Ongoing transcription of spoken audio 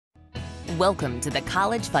Welcome to the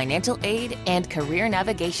College Financial Aid and Career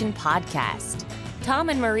Navigation Podcast. Tom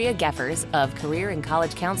and Maria Geffers of Career and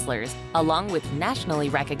College Counselors, along with nationally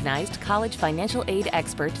recognized college financial aid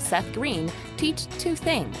expert Seth Green, teach two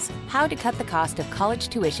things: how to cut the cost of college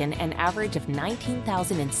tuition an average of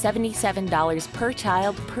 $19,077 per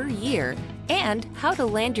child per year, and how to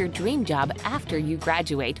land your dream job after you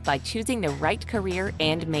graduate by choosing the right career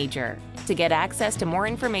and major. To get access to more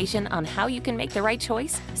information on how you can make the right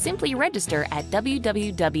choice, simply register at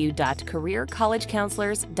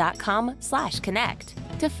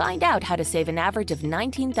www.careercollegecounselors.com/connect. To find out how to save an average of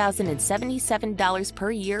 $19,077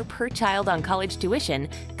 per year per child on college tuition,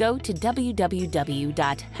 go to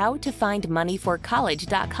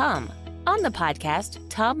www.howtofindmoneyforcollege.com. On the podcast,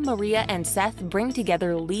 Tom, Maria, and Seth bring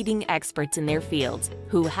together leading experts in their fields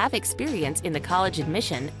who have experience in the college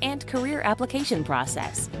admission and career application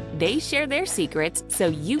process. They share their secrets so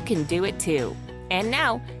you can do it too. And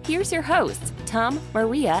now, here's your hosts, Tom,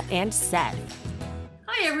 Maria, and Seth.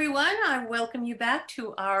 Hi, everyone. I welcome you back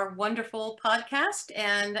to our wonderful podcast.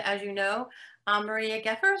 And as you know, I'm Maria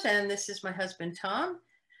Geffers, and this is my husband, Tom.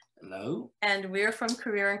 Hello. And we're from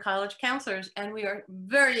Career and College Counselors, and we are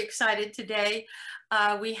very excited today.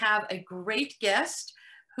 We have a great guest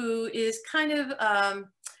who is kind of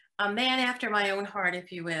a man after my own heart,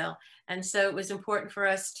 if you will. And so it was important for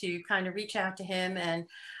us to kind of reach out to him and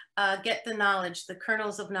get the knowledge, the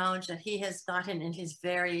kernels of knowledge that he has gotten in his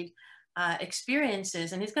varied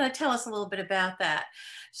experiences, and he's going to tell us a little bit about that.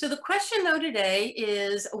 So the question though today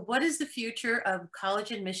is, what is the future of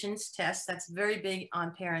college admissions tests? That's very big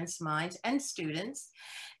on parents' minds and students.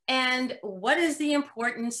 And what is the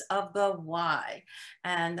importance of the why?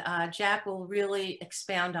 And Jack will really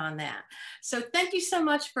expound on that. So thank you so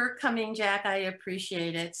much for coming, Jack. I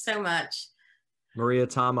appreciate it so much. Maria,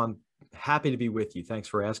 Tom, I'm happy to be with you. Thanks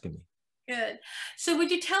for asking me. Good. So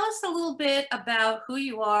would you tell us a little bit about who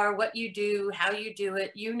you are, what you do, how you do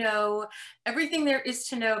it? You know everything there is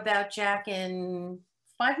to know about Jack in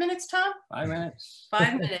 5 minutes, Tom? 5 minutes.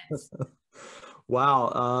 5 minutes.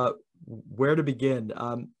 Wow. Where to begin?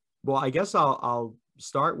 Well, I guess I'll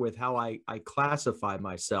start with how I classify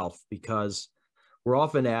myself, because we're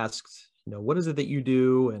often asked, what is it that you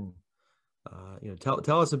do? And,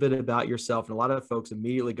 tell us a bit about yourself. And a lot of folks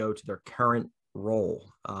immediately go to their current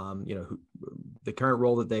role, the current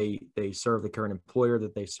role that they serve, the current employer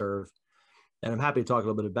that they serve. And I'm happy to talk a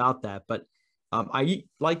little bit about that. But I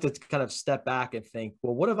like to kind of step back and think,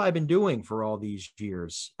 well, what have I been doing for all these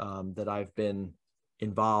years that I've been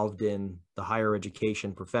involved in the higher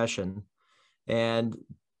education profession? And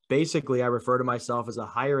basically, I refer to myself as a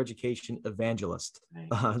higher education evangelist.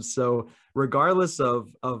 Right. So regardless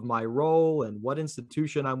of my role and what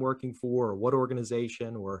institution I'm working for, or what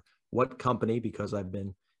organization, or what company, because I've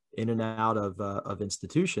been in and out of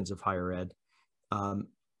institutions of higher ed,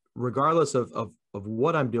 regardless of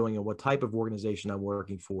what I'm doing and what type of organization I'm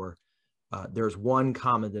working for, there's one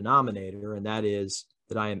common denominator, and that is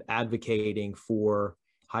that I am advocating for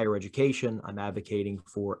higher education. I'm advocating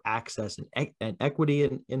for access and equity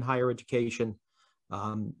in higher education.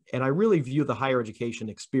 And I really view the higher education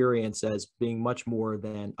experience as being much more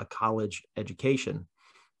than a college education.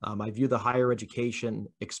 I view the higher education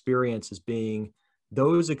experience as being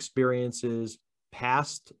those experiences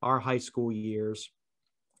past our high school years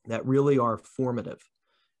that really are formative.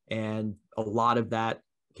 And a lot of that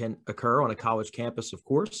can occur on a college campus, of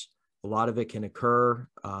course. A lot of it can occur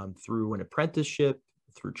through an apprenticeship,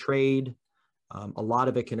 through trade. A lot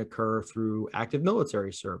of it can occur through active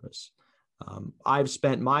military service. I've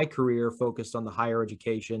spent my career focused on the higher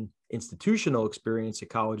education institutional experience at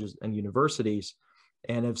colleges and universities,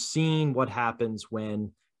 and have seen what happens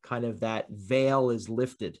when kind of that veil is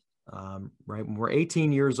lifted, right? When we're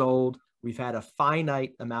 18 years old, we've had a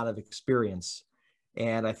finite amount of experience.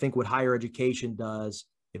 And I think what higher education does,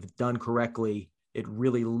 if it's done correctly, it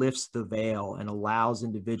really lifts the veil and allows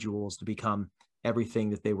individuals to become everything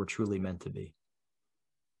that they were truly meant to be.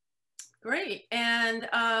 Great. And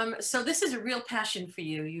so this is a real passion for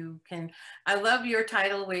you. I love your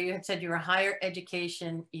title where you had said you're a higher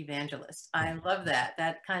education evangelist. I love that.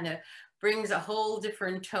 That kind of brings a whole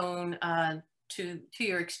different tone to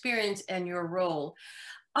your experience and your role.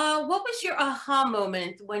 What was your aha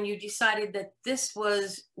moment when you decided that this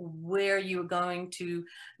was where you were going to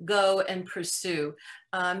go and pursue?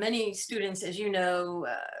 Many students, as you know,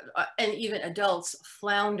 and even adults,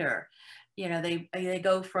 flounder. They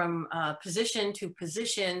go from position to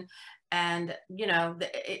position, and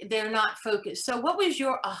they're not focused. So what was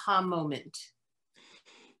your aha moment?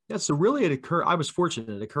 Yeah, so really it occurred, I was fortunate,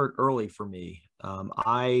 it occurred early for me.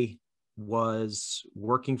 I was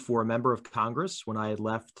working for a member of Congress when I had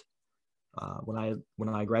left When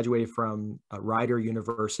I graduated from Rider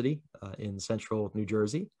University in central New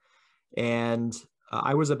Jersey, and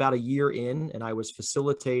I was about a year in, and I was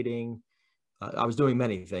facilitating. I was doing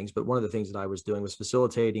many things, but one of the things that I was doing was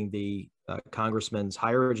facilitating the Congressman's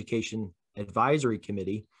Higher Education Advisory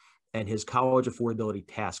Committee and his College Affordability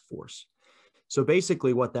Task Force. So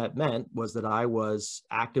basically what that meant was that I was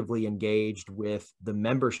actively engaged with the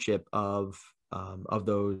membership of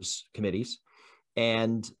those committees.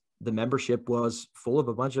 And the membership was full of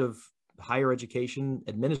a bunch of higher education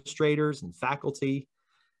administrators and faculty.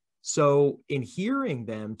 So in hearing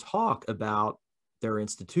them talk about their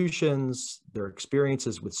institutions, their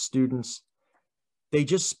experiences with students, they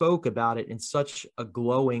just spoke about it in such a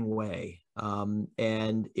glowing way.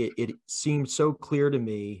 And it seemed so clear to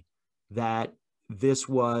me that this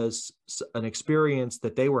was an experience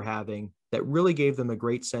that they were having that really gave them a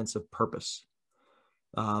great sense of purpose.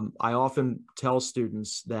 I often tell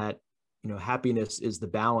students that, happiness is the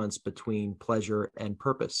balance between pleasure and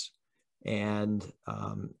purpose. And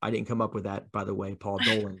I didn't come up with that, by the way, Paul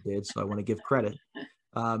Dolan did, so I want to give credit.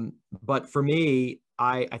 But for me,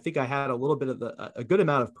 I think I had a little bit of a good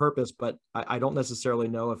amount of purpose, but I don't necessarily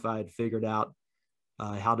know if I had figured out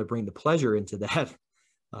how to bring the pleasure into that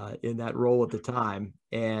in that role at the time.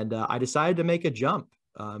 And I decided to make a jump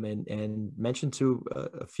and mention to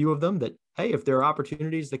a few of them that, hey, if there are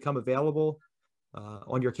opportunities that come available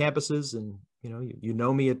on your campuses, and you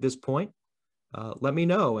know me at this point, let me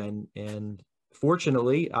know. And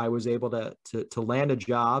fortunately, I was able to land a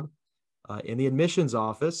job in the admissions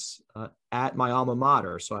office at my alma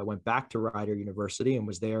mater. So I went back to Rider University and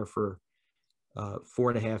was there for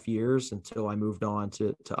 4.5 years until I moved on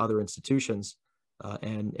to other institutions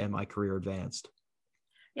and my career advanced.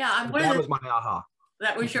 Yeah, that was my aha.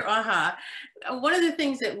 That was your aha. One of the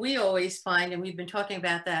things that we always find, and we've been talking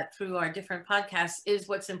about that through our different podcasts, is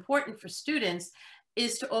what's important for students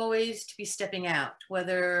is to be stepping out,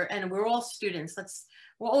 and we're all students,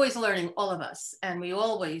 we're always learning, all of us, and we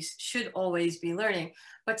should always be learning,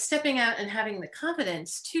 but stepping out and having the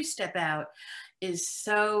confidence to step out is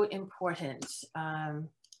so important.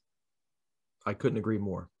 I couldn't agree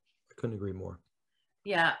more.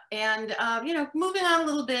 Yeah, and moving on a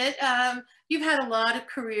little bit, you've had a lot of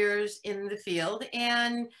careers in the field,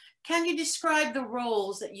 and can you describe the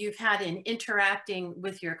roles that you've had in interacting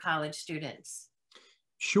with your college students?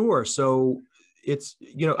 Sure. So it's,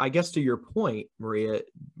 I guess to your point, Maria,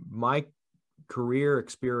 my career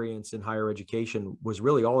experience in higher education was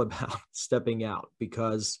really all about stepping out,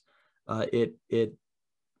 because I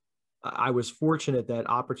was fortunate that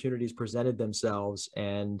opportunities presented themselves,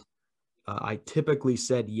 and I typically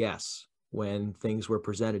said yes when things were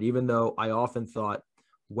presented, even though I often thought,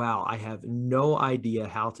 wow, I have no idea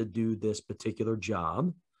how to do this particular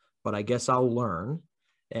job, but I guess I'll learn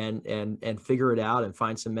and figure it out and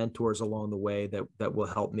find some mentors along the way that will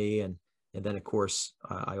help me. And then, of course,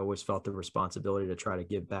 I always felt the responsibility to try to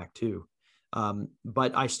give back too.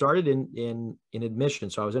 But I started in admission.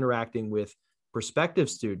 So I was interacting with prospective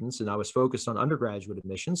students, and I was focused on undergraduate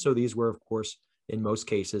admissions. So these were, of course, in most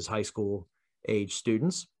cases, high school age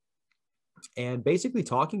students, and basically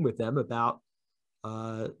talking with them about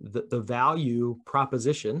the value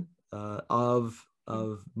proposition of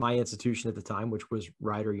my institution at the time, which was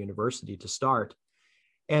Rider University to start.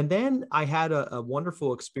 And then I had a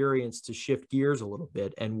wonderful experience to shift gears a little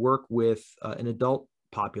bit and work with an adult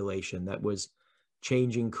population that was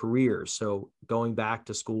changing careers. So going back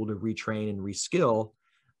to school to retrain and reskill.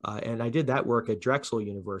 And I did that work at Drexel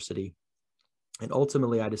University. And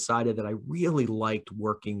ultimately, I decided that I really liked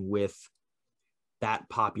working with that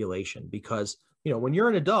population because, when you're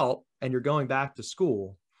an adult and you're going back to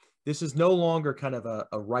school, this is no longer kind of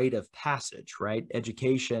a rite of passage, right?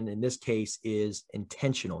 Education in this case is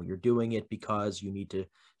intentional. You're doing it because you need to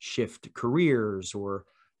shift careers or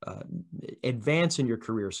advance in your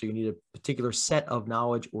career. So you need a particular set of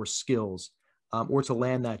knowledge or skills or to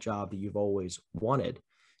land that job that you've always wanted.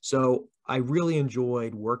 So I really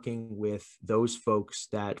enjoyed working with those folks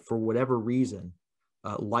that, for whatever reason,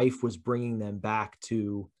 life was bringing them back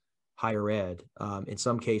to higher ed, in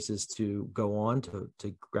some cases to go on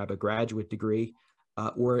to grab a graduate degree,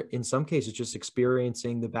 or in some cases just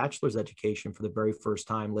experiencing the bachelor's education for the very first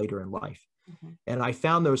time later in life. Mm-hmm. And I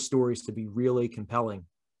found those stories to be really compelling.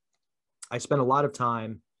 I spent a lot of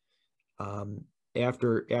time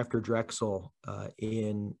after Drexel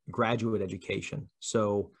in graduate education.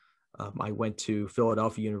 So I went to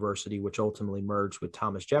Philadelphia University, which ultimately merged with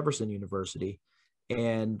Thomas Jefferson University,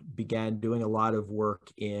 and began doing a lot of work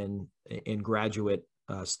in graduate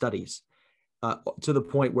studies. to the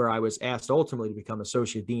point where I was asked ultimately to become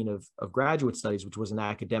Associate Dean of Graduate Studies, which was an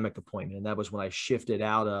academic appointment. And that was when I shifted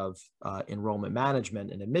out of enrollment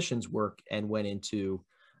management and admissions work and went into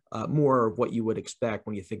more of what you would expect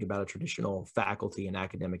when you think about a traditional faculty and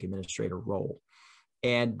academic administrator role.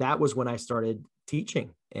 And that was when I started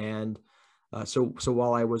teaching. And so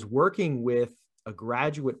while I was working with a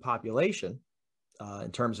graduate population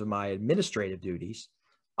in terms of my administrative duties,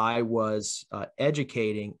 I was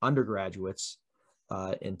educating undergraduates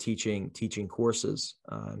and teaching courses,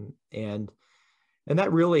 and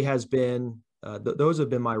that really has been those have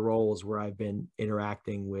been my roles where I've been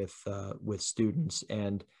interacting with students.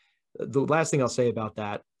 And the last thing I'll say about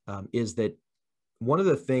that is that one of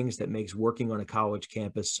the things that makes working on a college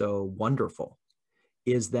campus so wonderful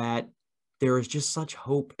is that there is just such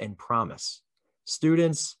hope and promise.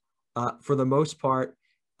 Students, for the most part,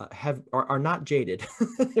 are not jaded,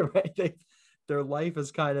 right? Their life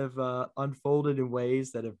has kind of unfolded in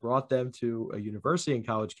ways that have brought them to a university and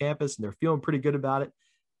college campus, and they're feeling pretty good about it.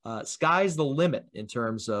 Sky's the limit in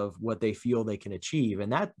terms of what they feel they can achieve,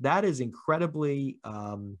 and that is incredibly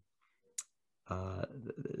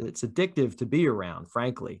it's addictive to be around.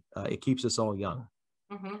 Frankly, it keeps us all young.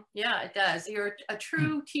 Mm-hmm. Yeah, it does. You're a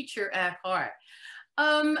true teacher at heart.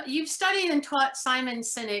 You've studied and taught Simon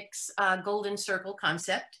Sinek's Golden Circle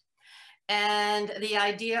concept and the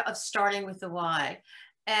idea of starting with the why.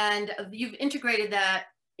 And you've integrated that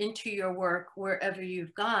into your work wherever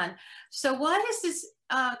you've gone. So why is this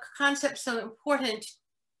concept so important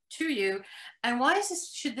to you? And why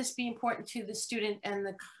should this be important to the student and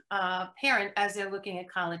the parent as they're looking at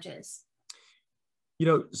colleges? You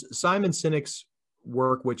know, Simon Sinek's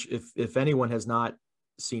work, which if anyone has not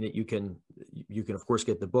seen it, you can of course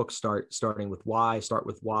get the book starting with why, Start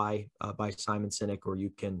with Why by Simon Sinek, or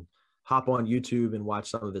you can hop on YouTube and watch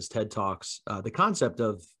some of his TED Talks. The concept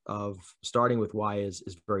of starting with why is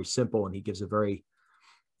very simple, and he gives a very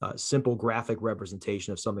simple graphic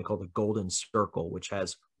representation of something called the Golden Circle, which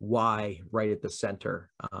has why right at the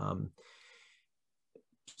center.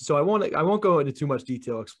 So I won't go into too much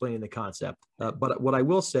detail explaining the concept, but what I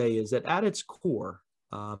will say is that at its core,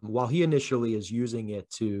 while he initially is using it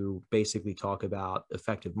to basically talk about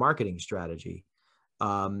effective marketing strategy,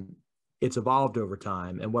 it's evolved over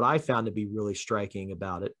time. And what I found to be really striking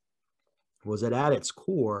about it was that at its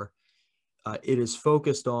core, it is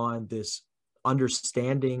focused on this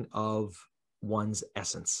understanding of one's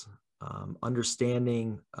essence,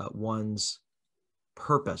 understanding one's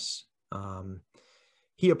purpose.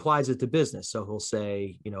 He applies it to business. So he'll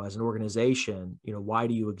say, as an organization, why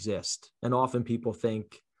do you exist? And often people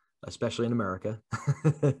think, especially in America,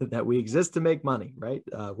 that we exist to make money, right?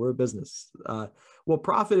 We're a business. Well,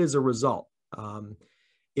 profit is a result.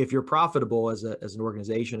 If you're profitable as an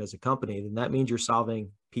organization, as a company, then that means you're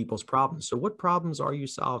solving people's problems. So what problems are you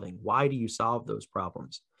solving? Why do you solve those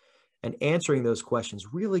problems? And answering those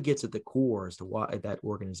questions really gets at the core as to why that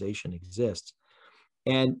organization exists.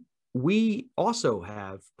 And we also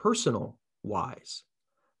have personal whys.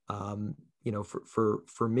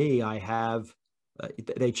 For me, I have,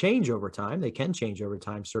 they change over time. They can change over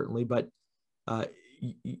time, certainly, but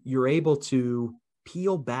you're able to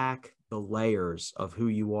peel back the layers of who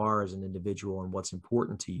you are as an individual and what's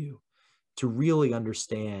important to you to really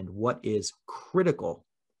understand what is critical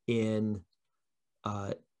in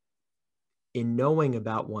knowing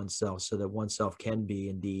about oneself so that oneself can be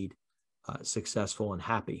indeed successful and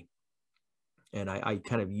happy. And I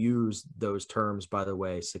kind of use those terms, by the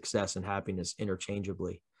way, success and happiness,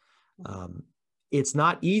 interchangeably. It's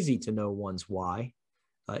not easy to know one's why.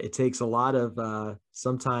 It takes a lot of,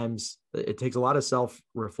 sometimes it takes a lot of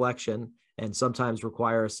self-reflection, and sometimes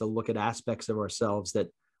require us to look at aspects of ourselves that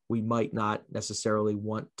we might not necessarily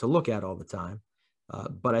want to look at all the time.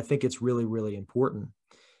 But I think it's really, really important.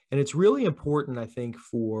 And it's really important, I think,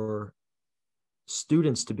 for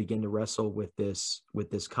students to begin to wrestle with this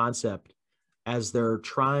concept as they're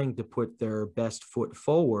trying to put their best foot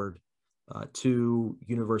forward to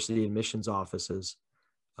university admissions offices,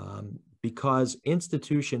 because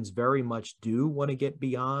institutions very much do want to get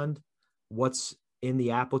beyond what's in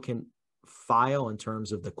the applicant file in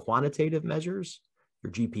terms of the quantitative measures,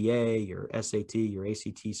 your GPA, your SAT, your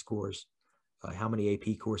ACT scores, how many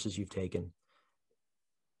AP courses you've taken.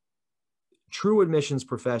 True admissions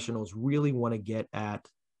professionals really want to get at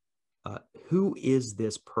who is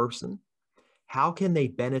this person? How can they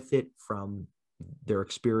benefit from their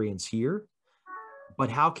experience here? But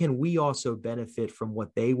how can we also benefit from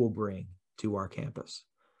what they will bring to our campus?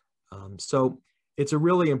 So it's a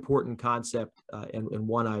really important concept, and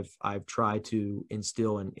one I've tried to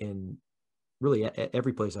instill in really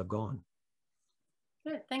every place I've gone.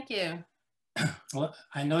 Good, thank you. Well,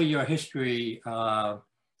 I know your history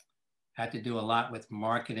had to do a lot with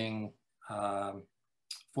marketing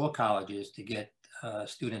for colleges to get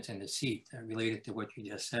students in the seat related to what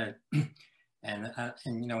you just said. And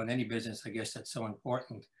you know, in any business, I guess that's so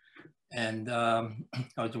important. And I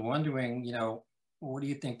was wondering, you know, what do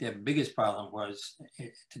you think their biggest problem was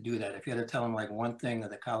to do that? If you had to tell them like one thing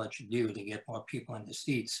that the college should do to get more people in the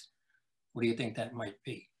seats, what do you think that might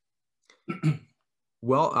be?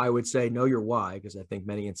 Well, I would say know your why, because I think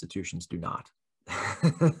many institutions do not.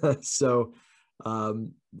 So,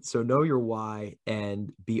 so know your why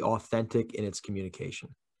and be authentic in its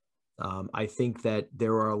communication. I think that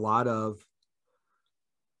there are a lot of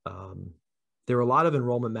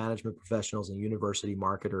enrollment management professionals and university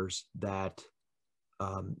marketers that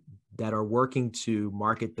that are working to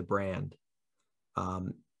market the brand,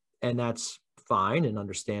 and that's fine and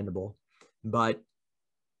understandable. But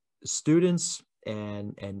students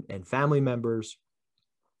and family members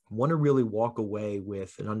want to really walk away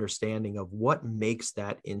with an understanding of what makes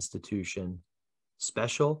that institution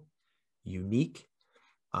special, unique,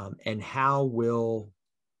 and how will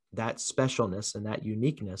that specialness and that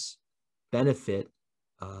uniqueness benefit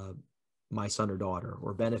my son or daughter,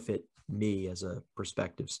 or benefit me as a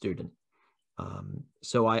prospective student.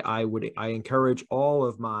 So I encourage all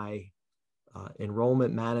of my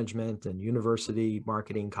enrollment management and university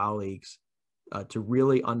marketing colleagues to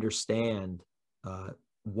really understand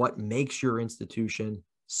what makes your institution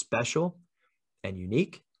special and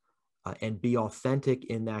unique, and be authentic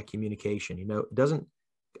in that communication. You know, it doesn't,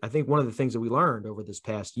 I think one of the things that we learned over this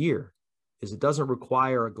past year is it doesn't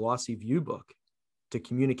require a glossy view book to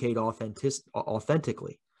communicate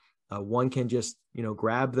authentically. One can just, you know,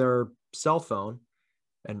 grab their cell phone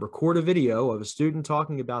and record a video of a student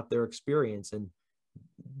talking about their experience, and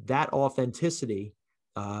that authenticity,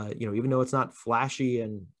 you know, even though it's not flashy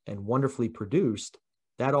and wonderfully produced,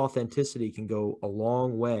 that authenticity can go a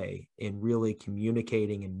long way in really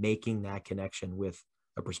communicating and making that connection with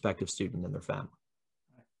a prospective student and their family.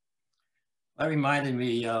 That reminded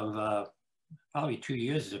me of probably 2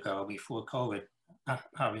 years ago, before COVID,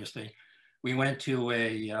 obviously. We went to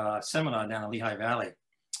a seminar down in Lehigh Valley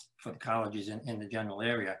for the colleges in the general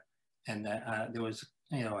area. And there was,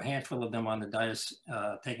 you know, a handful of them on the dais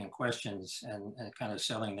taking questions and kind of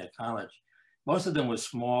selling their college. Most of them were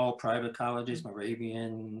small private colleges,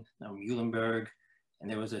 Moravian, Muhlenberg, and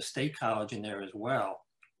there was a state college in there as well,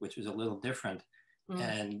 which was a little different.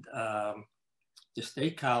 And the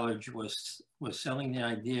state college was selling the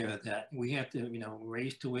idea that we have to, you know,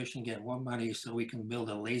 raise tuition, get more money so we can build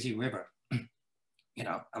a lazy river, you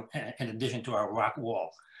know, in addition to our rock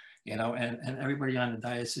wall, you know, and everybody on the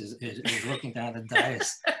dais is looking down the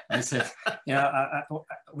dais and said, you know,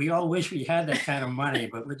 we all wish we had that kind of money,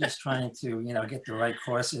 but we're just trying to, you know, get the right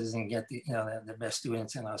courses and get the, you know, the best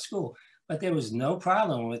students in our school. But there was no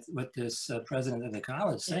problem with this president of the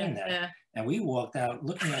college saying that. Yeah. And we walked out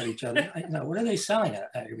looking at each other, you know, what are they selling?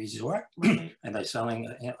 A resort? And they're selling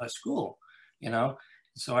a school, you know?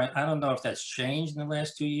 So I don't know if that's changed in the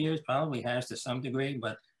last 2 years, probably has to some degree,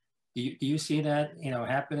 but do you see that, you know,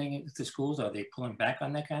 happening at the schools? Are they pulling back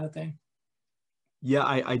on that kind of thing? Yeah,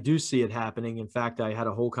 I do see it happening. In fact, I had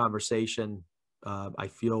a whole conversation, I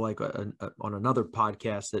feel like on another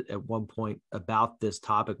podcast at one point about this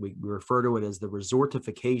topic. We refer to it as the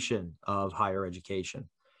resortification of higher education.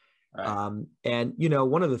 Right. And, you know,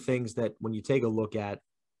 one of the things that when you take a look at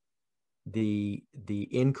the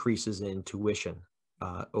increases in tuition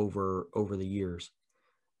over the years,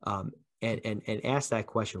 and ask that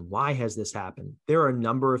question, why has this happened? There are a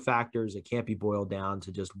number of factors. It can't be boiled down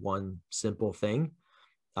to just one simple thing.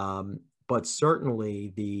 But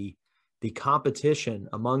certainly the competition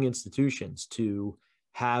among institutions to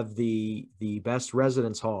have the best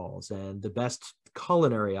residence halls and the best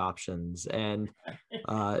culinary options and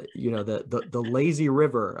you know, the lazy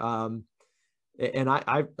river, and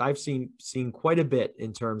I've seen quite a bit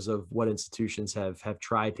in terms of what institutions have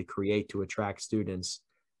tried to create to attract students.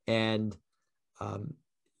 And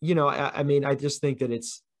you know, I mean, I just think that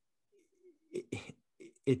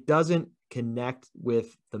it doesn't connect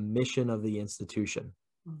with the mission of the institution.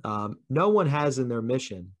 No one has in their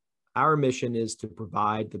mission. Our mission is to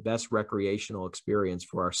provide the best recreational experience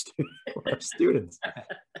for our students.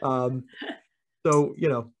 So, you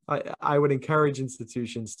know, I would encourage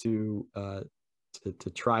institutions to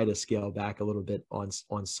try to scale back a little bit on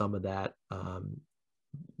some of that.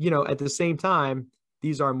 You know, at the same time,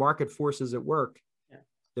 these are market forces at work. Yeah.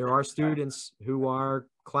 There are students who are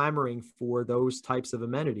clamoring for those types of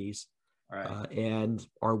amenities, right, and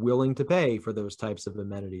are willing to pay for those types of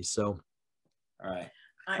amenities. So, all right.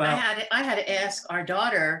 I had to ask our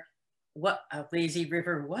daughter what a lazy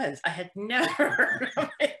river was. I had never heard of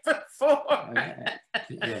it before.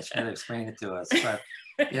 Yeah, she had to explain it to us. But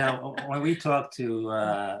when we talk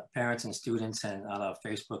to parents and students and on our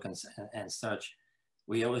Facebook and such,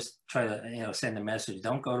 we always try to send a message.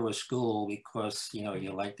 Don't go to a school because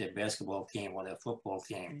you like their basketball team or their football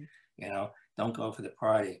team. Don't go for the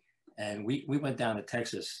party. And we went down to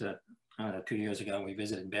Texas, I don't know, 2 years ago. And we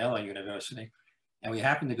visited Baylor University, and we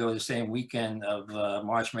happened to go the same weekend of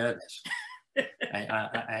March Madness.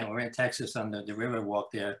 and we're in Texas on the river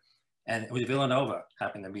walk there, and it was Villanova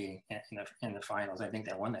happened to be in the finals. I think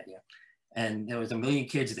they won that year, and there was 1 million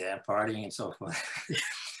kids there partying and so forth.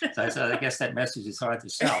 So I guess that message is hard to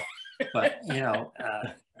sell, but Penn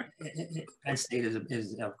State is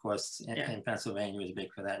of course in Pennsylvania is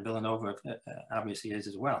big for that. Villanova obviously is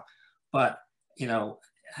as well, but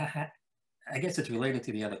I guess it's related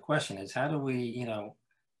to the other question: is how do we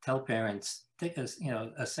tell parents take a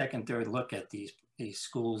second, third look at these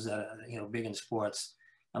schools that are big in sports.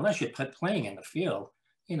 Unless you're playing in the field,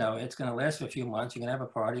 it's going to last for a few months. You're going to have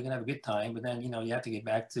a party, you're going to have a good time, but then you have to get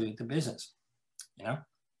back to business.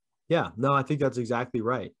 Yeah, no, I think that's exactly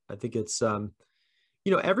right. I think it's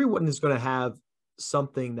everyone is going to have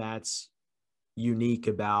something that's unique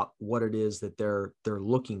about what it is that they're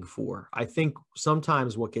looking for. I think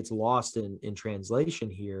sometimes what gets lost in translation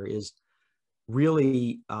here is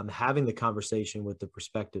really having the conversation with the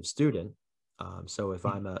prospective student. So if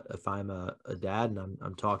I'm a dad and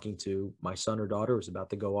I'm talking to my son or daughter who's about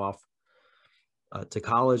to go off to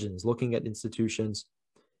college and is looking at institutions,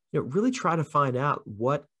 really try to find out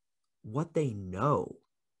what they know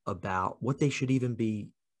about what they should even be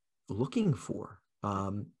looking for.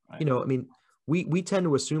 Right. We tend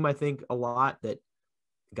to assume, I think, a lot that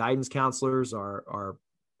guidance counselors are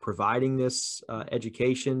providing this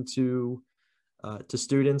education to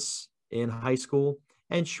students in high school.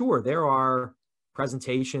 And sure, there are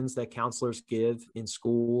presentations that counselors give in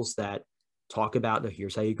schools that talk about,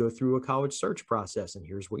 here's how you go through a college search process, and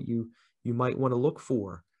here's what you might want to look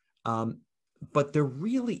for. But there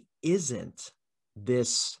really isn't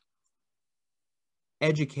this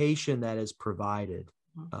education that is provided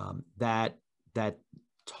that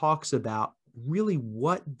talks about really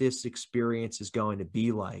what this experience is going to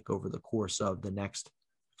be like over the course of the next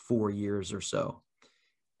 4 years or so.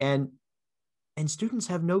 And students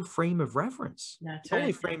have no frame of reference. That's the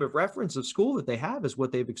only frame of reference of school that they have is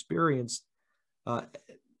what they've experienced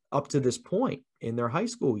up to this point in their high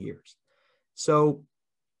school years. So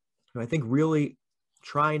I think really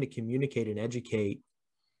trying to communicate and educate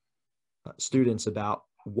students about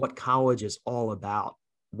what college is all about,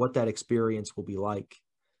 what that experience will be like,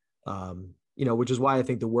 which is why I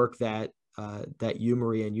think the work that you,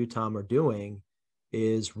 Maria, and you, Tom, are doing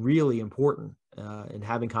is really important. And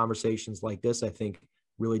having conversations like this, I think,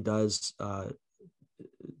 really does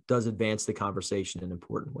advance the conversation in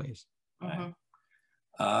important ways. Right.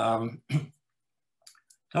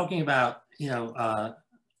 Talking about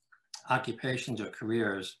occupations or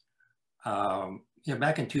careers,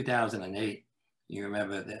 back in 2008, you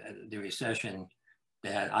remember the recession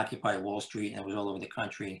that occupied Wall Street and it was all over the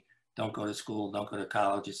country. Don't go to school, don't go to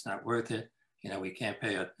college, it's not worth it. We can't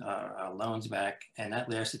pay our loans back. And that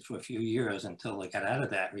lasted for a few years until they got out of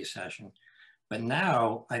that recession. But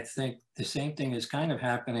now I think the same thing is kind of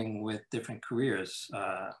happening with different careers.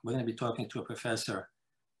 We're going to be talking to a professor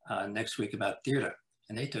next week about theater,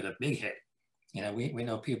 and they took a big hit. We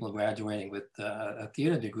know people graduating with a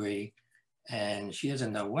theater degree, and she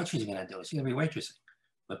doesn't know what she's going to do. She's going to be waitressing.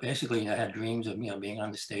 But basically, had dreams of being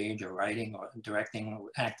on the stage or writing or directing or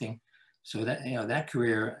acting. So that that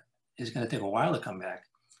career is going to take a while to come back.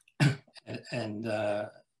 and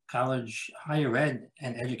college, higher ed,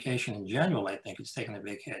 and education in general, I think, is taking a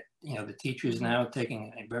big hit. The teachers now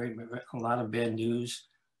taking a lot of bad news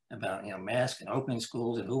about masks and opening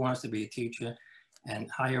schools and who wants to be a teacher. And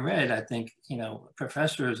higher ed, I think,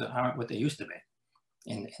 professors aren't what they used to be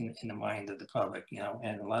in the mind of the public,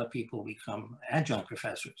 and a lot of people become adjunct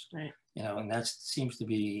professors, right. And that seems to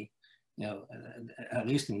be, at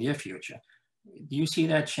least in the near future. Do you see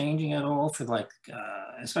that changing at all for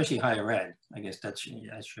especially higher ed? I guess that's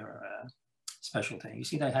your specialty. You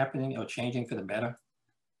see that happening or changing for the better?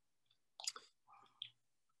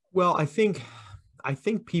 Well, I think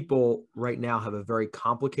people right now have a very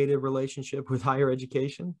complicated relationship with higher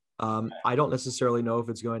education. I don't necessarily know if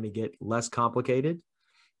it's going to get less complicated.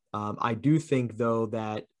 I do think, though,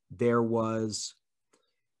 that there was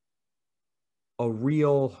a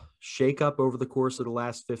real shakeup over the course of the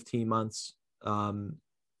last 15 months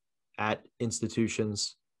at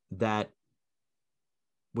institutions that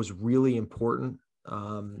was really important,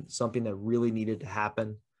 something that really needed to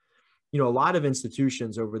happen. a lot of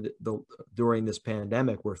institutions during this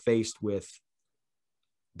pandemic were faced with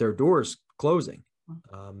their doors closing,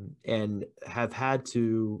 and have had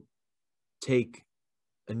to take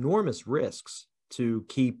enormous risks to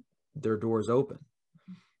keep their doors open.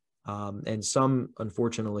 And some,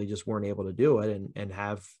 unfortunately, just weren't able to do it and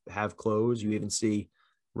have closed. You even see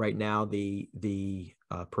right now the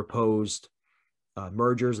proposed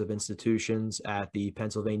mergers of institutions at the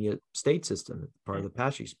Pennsylvania state system, part of the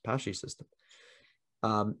PASHE system.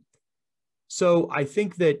 So I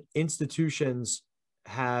think that institutions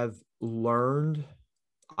have learned,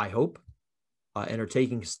 I hope, and are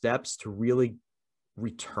taking steps to really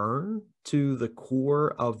return to the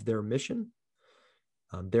core of their mission.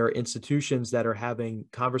 There are institutions that are having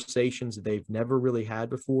conversations that they've never really had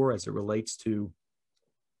before as it relates to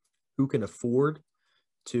who can afford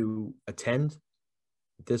to attend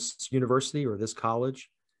this university or this college.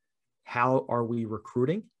 How are we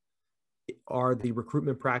recruiting? Are the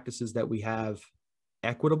recruitment practices that we have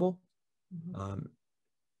equitable?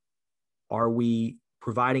 Are we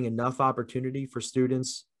providing enough opportunity for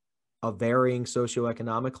students of varying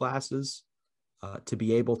socioeconomic classes to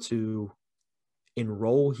be able to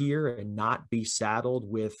enroll here and not be saddled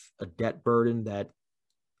with a debt burden that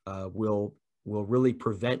will really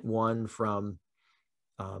prevent one from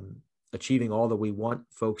achieving all that we want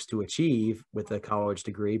folks to achieve with a college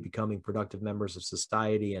degree, becoming productive members of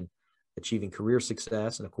society and achieving career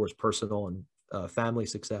success, and of course, personal and family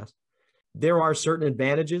success. There are certain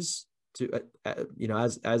advantages to,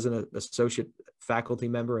 as an associate faculty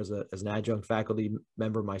member, as an adjunct faculty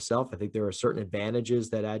member myself. I think there are certain advantages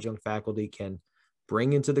that adjunct faculty can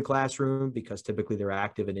bring into the classroom because typically they're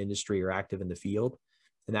active in industry or active in the field,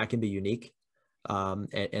 and that can be unique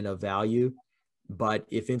and of value. But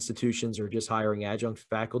if institutions are just hiring adjunct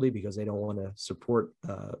faculty because they don't want to support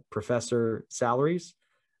professor salaries,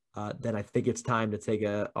 then I think it's time to take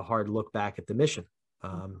a hard look back at the mission.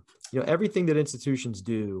 Everything that institutions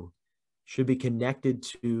do should be connected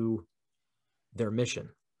to their mission.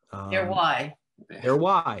 Their why. Their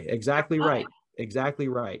why. Exactly right. Exactly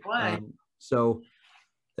right. Why? So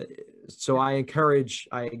I encourage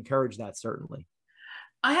that, certainly.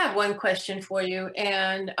 I have one question for you,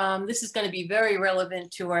 and this is going to be very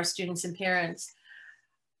relevant to our students and parents.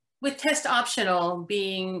 With test optional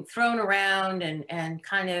being thrown around and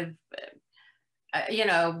kind of,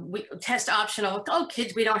 test optional, oh,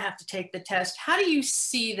 kids, we don't have to take the test. How do you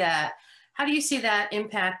see that? How do you see that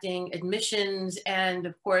impacting admissions? And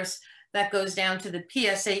of course, that goes down to the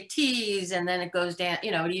PSATs, and then it goes down,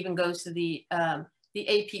 it even goes to the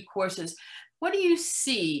AP courses. What do you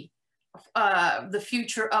see the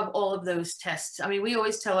future of all of those tests? I mean, we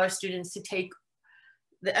always tell our students to take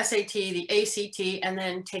the SAT, the ACT, and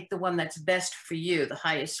then take the one that's best for you, the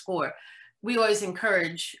highest score. We always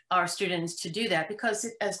encourage our students to do that because,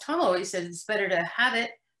 as Tom always says, it's better to have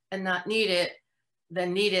it and not need it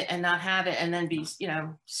than need it and not have it and then be,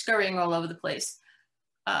 scurrying all over the place.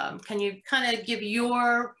 Can you kind of give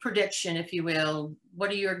your prediction, if you will?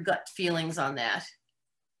 What are your gut feelings on that?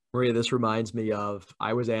 Maria, this reminds me of,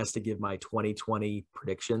 I was asked to give my 2020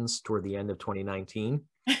 predictions toward the end of 2019.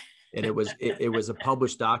 And it was a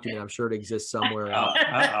published document. I'm sure it exists somewhere on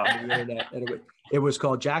the internet. And it was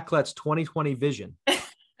called Jack Klett's 2020 Vision.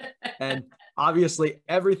 And obviously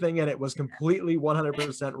everything in it was completely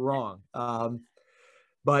 100% wrong.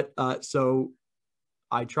 So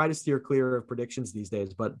I try to steer clear of predictions these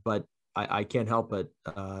days, but I can't help but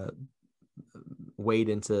wade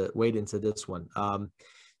into this one.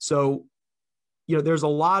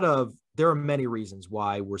 There are many reasons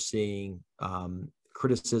why we're seeing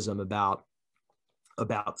criticism about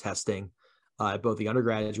testing at both the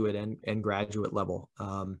undergraduate and graduate level,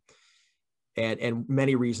 and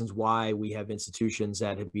many reasons why we have institutions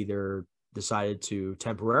that have either decided to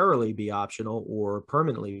temporarily be optional or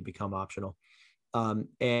permanently become optional.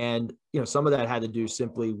 And some of that had to do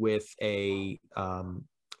simply with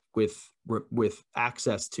with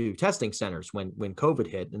access to testing centers when COVID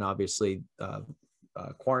hit, and obviously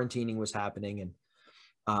quarantining was happening,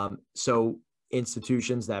 and so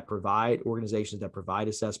organizations that provide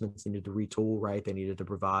assessments needed to retool, right? They needed to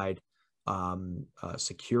provide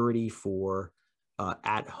security for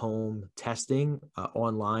at-home testing,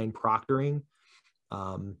 online proctoring,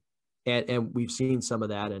 and we've seen some of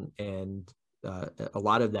that, and a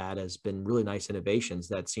lot of that has been really nice innovations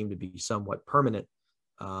that seem to be somewhat permanent.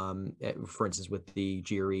 For instance, with the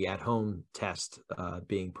GRE at-home test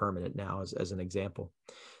being permanent now, as an example.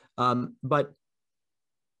 But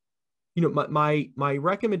my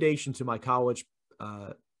recommendation to my college,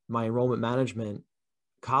 my enrollment management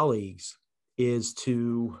colleagues, is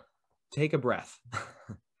to take a breath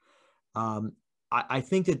I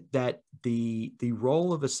think that the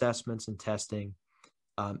role of assessments and testing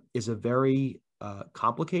is a very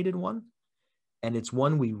complicated one, and it's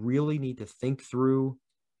one we really need to think through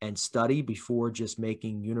and study before just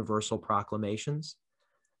making universal proclamations.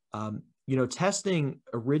 Testing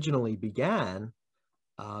originally began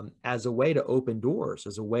as a way to open doors,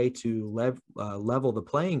 as a way to level the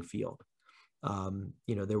playing field.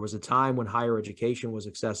 There was a time when higher education was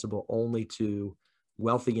accessible only to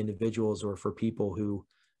wealthy individuals or for people who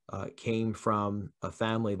came from a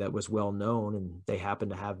family that was well known and they happened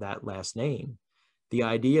to have that last name. The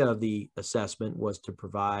idea of the assessment was to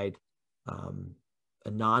provide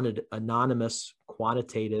anonymous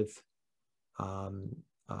quantitative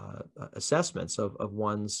assessments of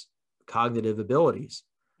one's cognitive abilities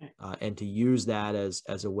and to use that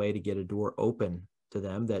as a way to get a door open to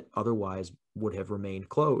them that otherwise would have remained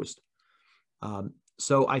closed.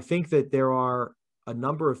 So I think that there are a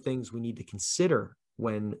number of things we need to consider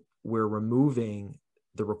when we're removing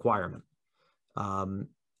the requirement.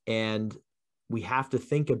 And we have to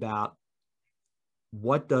think about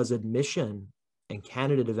what does admission and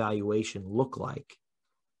candidate evaluation look like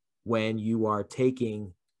when you are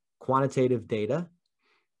taking quantitative data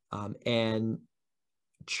and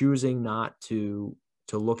choosing not to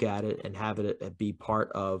look at it and have it be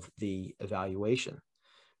part of the evaluation.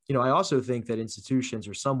 I also think that institutions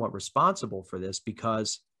are somewhat responsible for this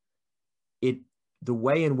because the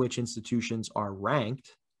way in which institutions are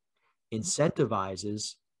ranked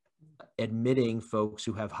incentivizes admitting folks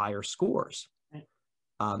who have higher scores.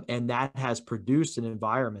 And that has produced an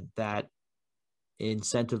environment that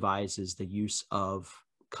incentivizes the use of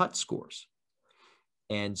cut scores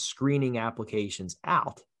and screening applications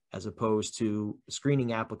out as opposed to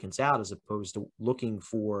screening applicants out, as opposed to looking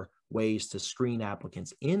for ways to screen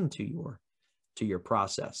applicants into your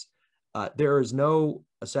process. There is no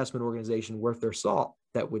assessment organization worth their salt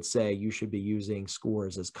that would say you should be using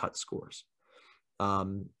scores as cut scores.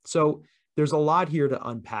 So there's a lot here to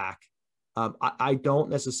unpack. I don't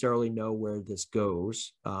necessarily know where this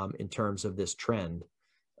goes in terms of this trend,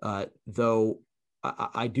 though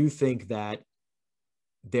I do think that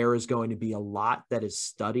there is going to be a lot that is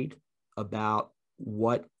studied about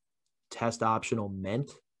what test optional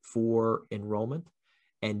meant for enrollment,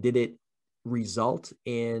 and did it result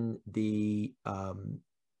in the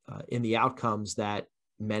outcomes that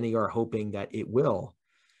many are hoping that it will.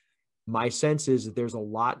 My sense is that there's a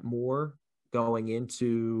lot more going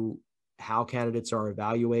into how candidates are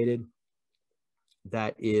evaluated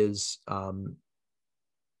that is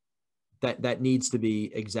that needs to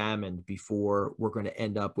be examined before we're going to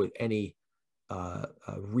end up with any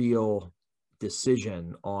real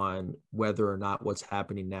decision on whether or not what's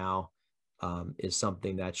happening now is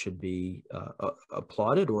something that should be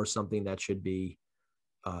applauded or something that should be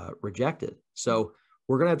rejected. So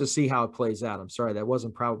we're going to have to see how it plays out. I'm sorry, that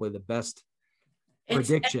wasn't probably the best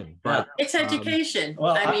prediction, but it's education.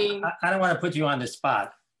 Well, I mean, I don't want to put you on the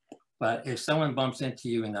spot, but if someone bumps into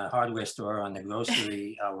you in the hardware store or on the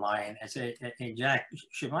grocery line and say, "Hey, Jack,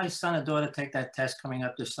 should my son or daughter take that test coming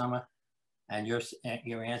up this summer?" And your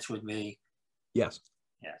answer would be, yes.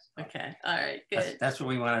 Yes. okay. All right. Good. That's what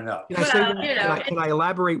we want to know. Can I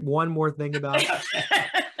elaborate one more thing about it?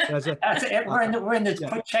 We're in the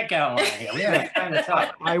quick checkout line here. We have kind of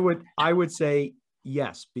talk. I would say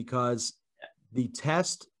yes, because the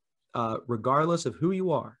test, regardless of who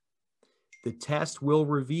you are, the test will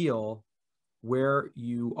reveal where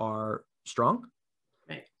you are strong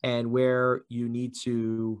and where you need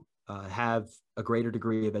to have a greater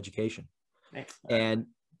degree of education. And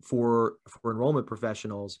for enrollment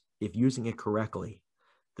professionals, if using it correctly,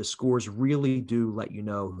 the scores really do let you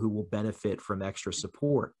know who will benefit from extra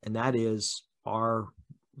support. And that is our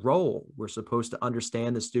role. We're supposed to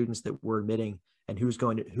understand the students that we're admitting and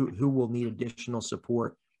who will need additional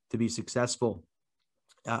support to be successful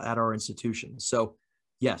at our institutions. So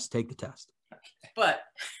yes, take the test. But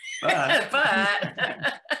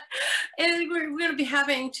and we're going to be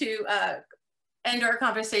having to end our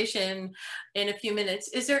conversation in a few minutes.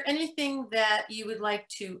 Is there anything that you would like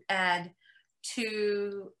to add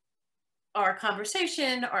to our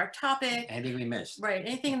conversation, our topic? Anything we missed? Right.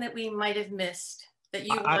 Anything that we might have missed that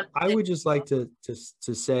you I would just like to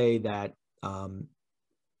say that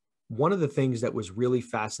one of the things that was really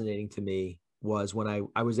fascinating to me was when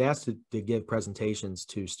I was asked to give presentations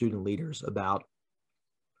to student leaders about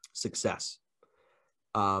success.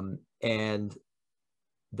 And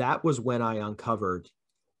that was when I uncovered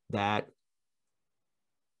that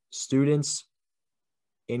students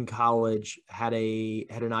in college had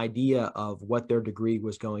an idea of what their degree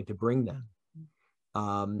was going to bring them.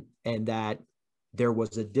 And that there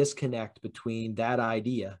was a disconnect between that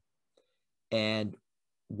idea and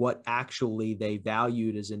what actually they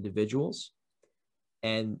valued as individuals.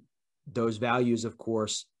 And those values, of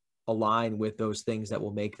course, align with those things that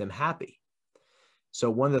will make them happy. So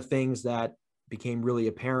one of the things that became really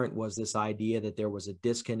apparent was this idea that there was a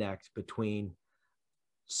disconnect between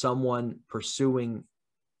someone pursuing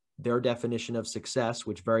their definition of success,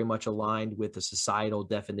 which very much aligned with the societal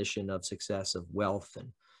definition of success of wealth and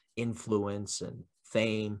influence and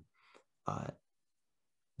fame,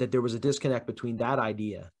 that there was a disconnect between that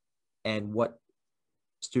idea and what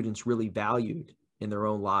students really valued in their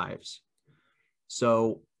own lives.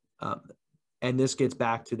 So, and this gets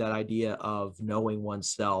back to that idea of knowing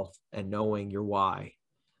oneself and knowing your why.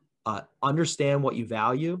 Understand what you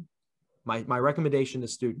value. My recommendation to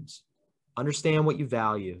students: understand what you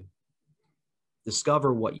value,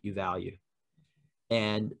 discover what you value,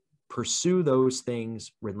 and pursue those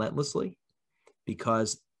things relentlessly,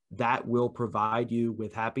 because that will provide you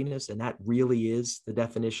with happiness. And that really is the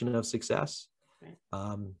definition of success.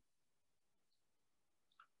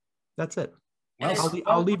 That's it. Well,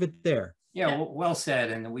 I'll leave it there. Yeah, well said.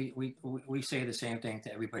 And we say the same thing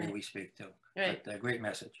to everybody we speak to. Right. But, great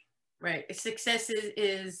message. Right. Success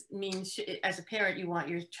means, as a parent, you want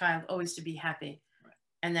your child always to be happy. Right.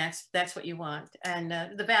 And that's what you want. And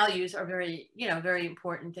the values are very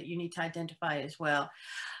important that you need to identify as well.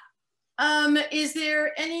 Is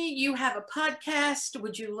there you have a podcast?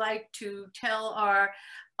 Would you like to tell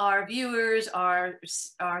our viewers, our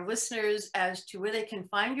listeners, as to where they can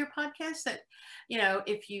find your podcast? That,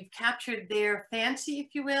 if you've captured their fancy, if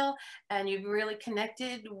you will, and you've really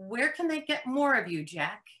connected, where can they get more of you,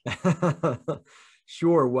 Jack?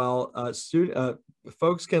 Sure. Well,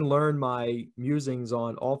 folks can learn my musings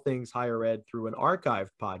on all things higher ed through an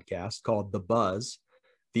archived podcast called The Buzz,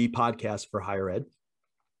 the podcast for higher ed.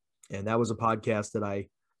 And that was a podcast that I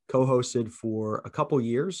co-hosted for a couple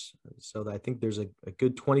years. So I think there's a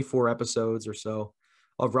good 24 episodes or so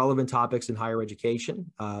of relevant topics in higher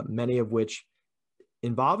education, many of which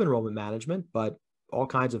involve enrollment management, but all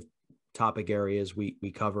kinds of topic areas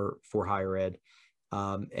we cover for higher ed.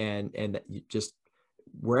 And just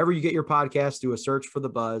wherever you get your podcast, do a search for The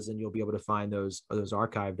Buzz and you'll be able to find those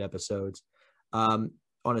archived episodes. On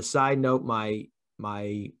a side note,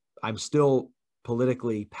 I'm still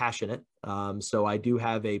politically passionate. So I do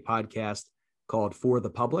have a podcast called For the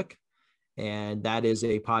Public, and that is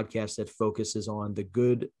a podcast that focuses on the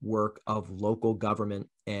good work of local government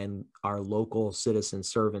and our local citizen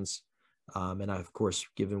servants. And of course,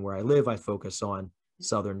 given where I live, I focus on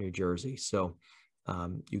Southern New Jersey. So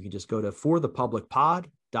you can just go to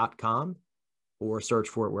forthepublicpod.com or search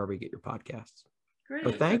for it wherever you get your podcasts. Great.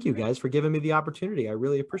 But thank you guys for giving me the opportunity. I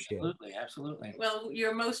really appreciate it. Absolutely. Well,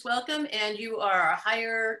 you're most welcome, and you are a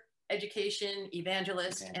higher education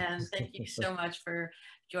evangelist. And thank you so much for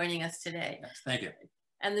joining us today. Yes, thank you.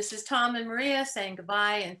 And this is Tom and Maria saying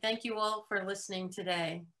goodbye, and thank you all for listening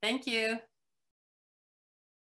today. Thank you.